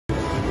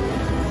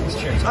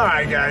All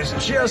right, guys,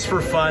 just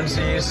for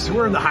funsies,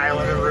 we're in the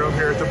Highlander room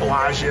here at the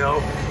Bellagio.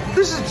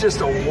 This is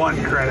just a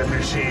 1 credit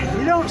machine.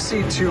 You don't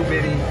see too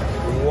many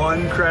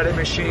 1 credit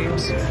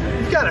machines.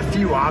 You've got a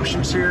few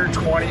options here,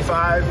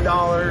 $25,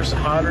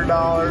 $100,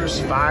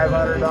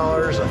 $500,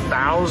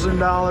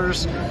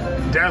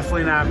 $1,000.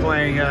 Definitely not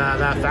playing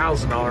that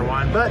 $1,000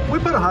 one, but we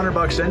put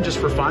 $100 in just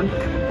for fun.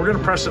 We're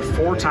gonna press it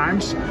 4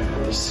 times,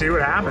 see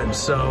what happens.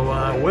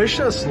 So wish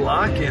us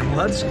luck and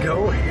let's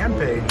go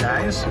Handpay,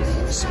 guys.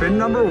 Spin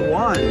number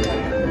 1.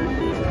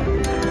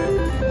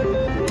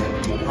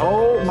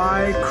 Oh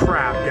my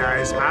crap,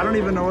 guys. I don't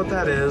even know what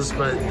that is,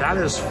 but that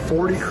is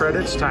 40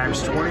 credits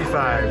times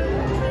 25.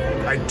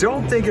 I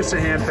don't think it's a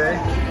Handpay.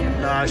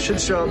 Should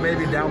show up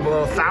maybe down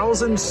below.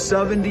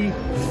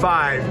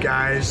 1,075,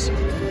 guys.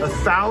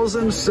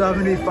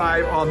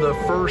 1,075 on the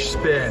first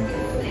spin.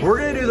 We're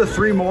gonna do the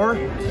 3 more,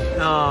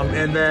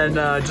 and then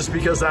just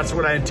because that's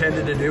what I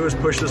intended to do is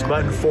push this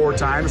button 4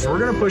 times. We're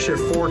gonna push it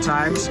 4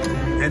 times,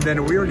 and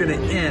then we are gonna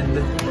end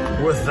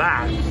with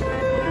that.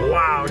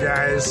 Wow,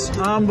 guys,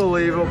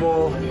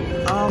 unbelievable,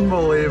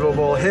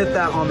 unbelievable. Hit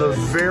that on the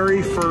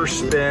very first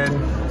spin,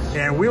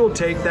 and we will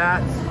take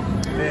that.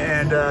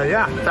 And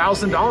yeah,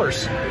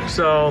 $1,000.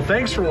 So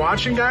thanks for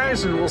watching,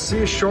 guys, and we'll see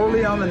you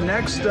shortly on the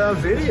next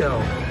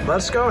video.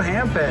 Let's go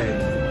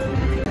Handpay.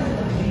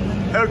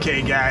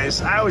 Okay,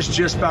 guys, I was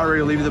just about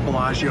ready to leave the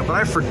Bellagio, but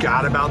I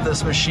forgot about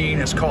this machine.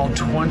 It's called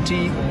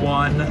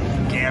 21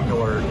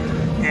 Gambler.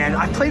 And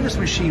I played this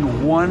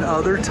machine one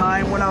other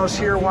time when I was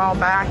here a while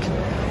back,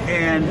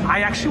 and I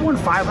actually won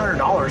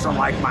 $500 on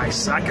like my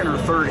 2nd or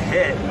 3rd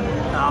hit.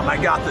 I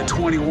got the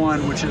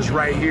 21, which is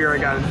right here. I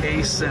got an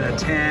ace and a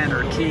 10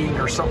 or king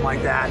or something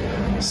like that.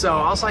 So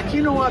I was like,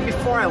 you know what,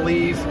 before I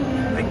leave,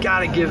 I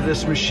gotta give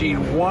this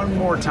machine one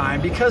more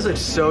time because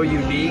it's so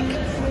unique.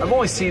 I've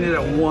only seen it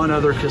at one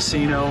other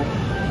casino.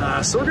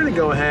 So we're gonna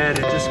go ahead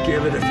and just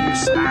give it a few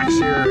smacks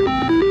here.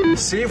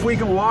 See if we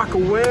can walk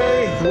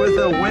away with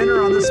a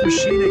winner on this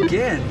machine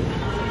again.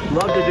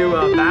 Love to do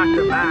a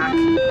back-to-back.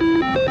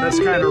 That's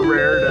kind of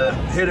rare to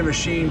hit a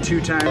machine 2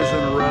 times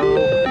in a row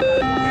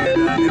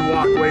and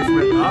walk away from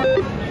it up,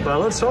 but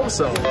let's hope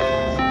so.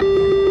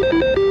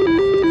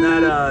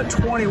 That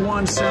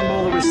 21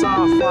 symbol that we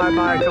saw fly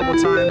by a couple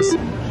times,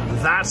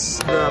 that's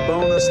the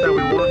bonus that we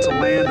want to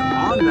land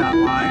on that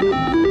line.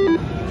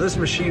 This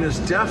machine is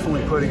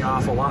definitely putting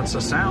off lots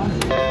of sound.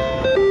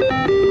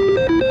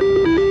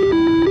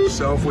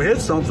 So if we hit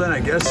something, I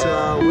guess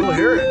we'll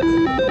hear it.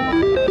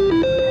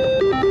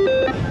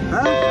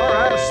 All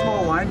right, a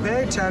small line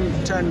pay, 10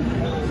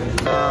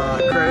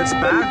 credits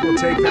back. We'll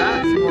take that.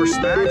 A few more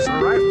stacks.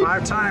 All right,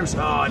 5 times.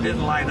 Oh, it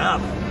didn't line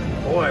up.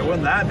 Boy,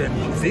 wouldn't that been?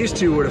 If these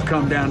two would have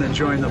come down and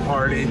joined the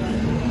party,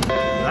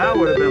 that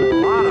would have been a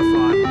lot of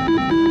fun.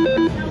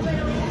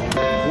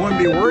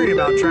 Wouldn't be worried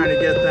about trying to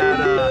get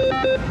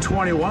that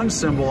 21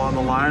 symbol on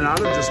the line. I'd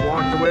have just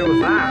walked away with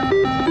that.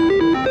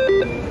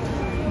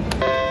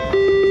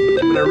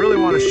 But I really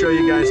want to show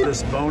you guys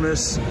this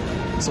bonus.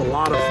 It's a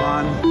lot of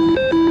fun.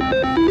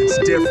 It's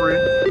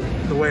different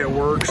the way it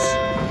works.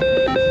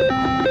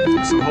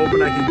 So I'm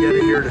hoping I can get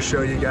it here to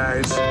show you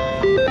guys.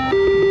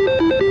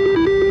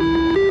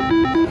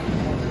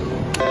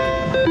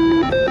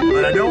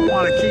 But I don't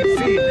want to keep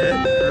feeding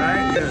it,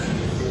 right?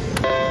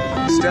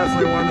 Yeah. It's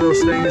definitely one of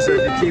those things that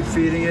if you keep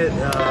feeding it,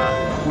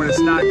 when it's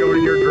not going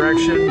in your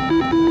direction,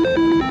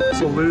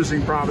 it's a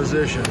losing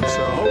proposition.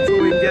 So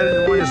hopefully we can get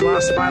into one of these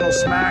last final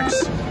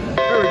smacks.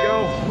 There we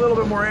go, a little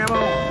bit more ammo.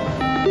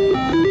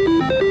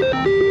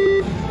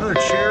 Another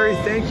cherry,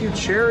 thank you,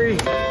 cherry.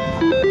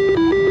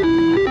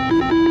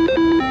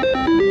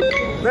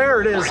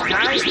 There it is,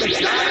 guys, we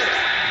got it.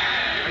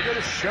 I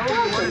gotta show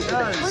you what it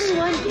does.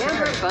 21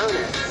 Gambler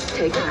bonus,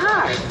 take a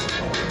card.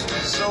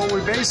 So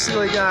we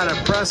basically gotta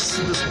press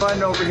this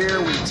button over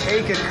here, we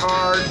take a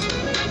card,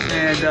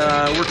 and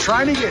we're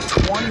trying to get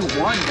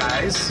 21,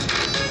 guys.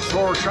 That's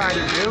what we're trying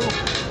to do.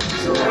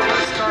 So the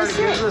first card it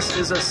gives us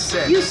is a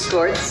 6. You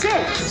scored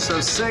 6.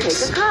 So 6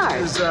 take a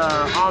card. is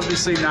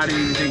obviously not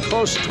even anything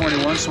close to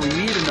 21, so we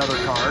need another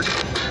card.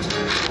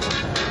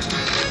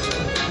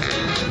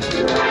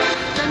 The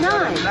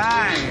 9.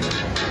 9.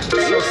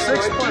 So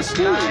 6 plus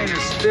 9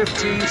 is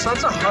 15, so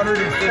that's Select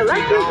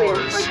your win or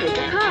 $150. take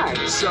a card.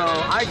 So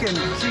I can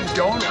keep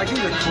going. I can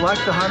either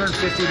collect the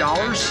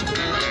 $150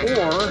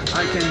 or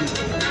I can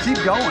keep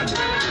going.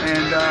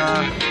 And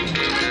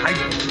I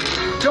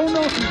don't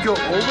know if you go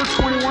over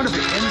 21 if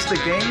it ends the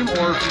game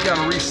or if you got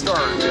to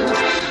restart.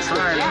 Just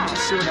try it and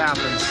see what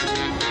happens.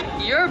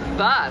 You're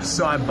bust.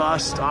 So I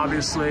bust,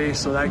 obviously,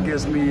 so that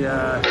gives me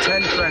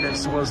 10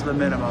 credits was the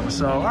minimum.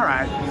 So, all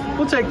right,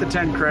 we'll take the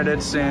 10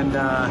 credits and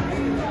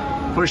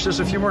push this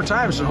a few more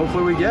times, and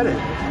hopefully we get it.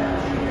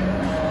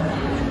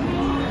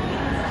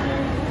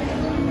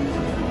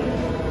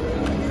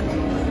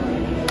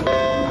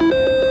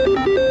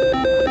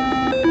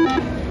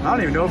 I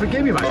don't even even know if it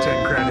gave me my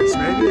 10 credits.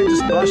 Maybe they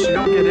just bust, you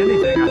don't get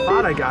anything. I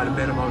thought I got a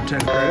minimum of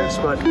 10 credits,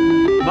 but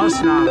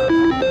must not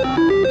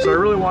have. So I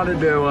really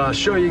wanted to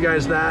show you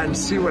guys that and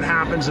see what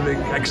happens if it,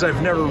 because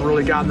I've never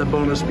really gotten the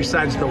bonus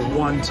besides the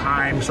one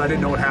time, so I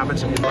didn't know what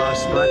happens if you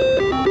bust, but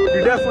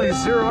you're definitely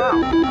 0 out.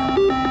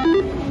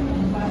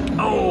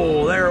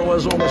 Oh, there it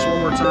was almost one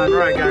more time. All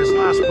right, guys,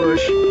 last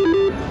push.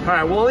 All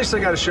right, well, at least I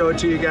got to show it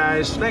to you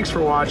guys. Thanks for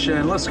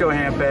watching. Let's go,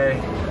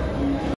 Handpay.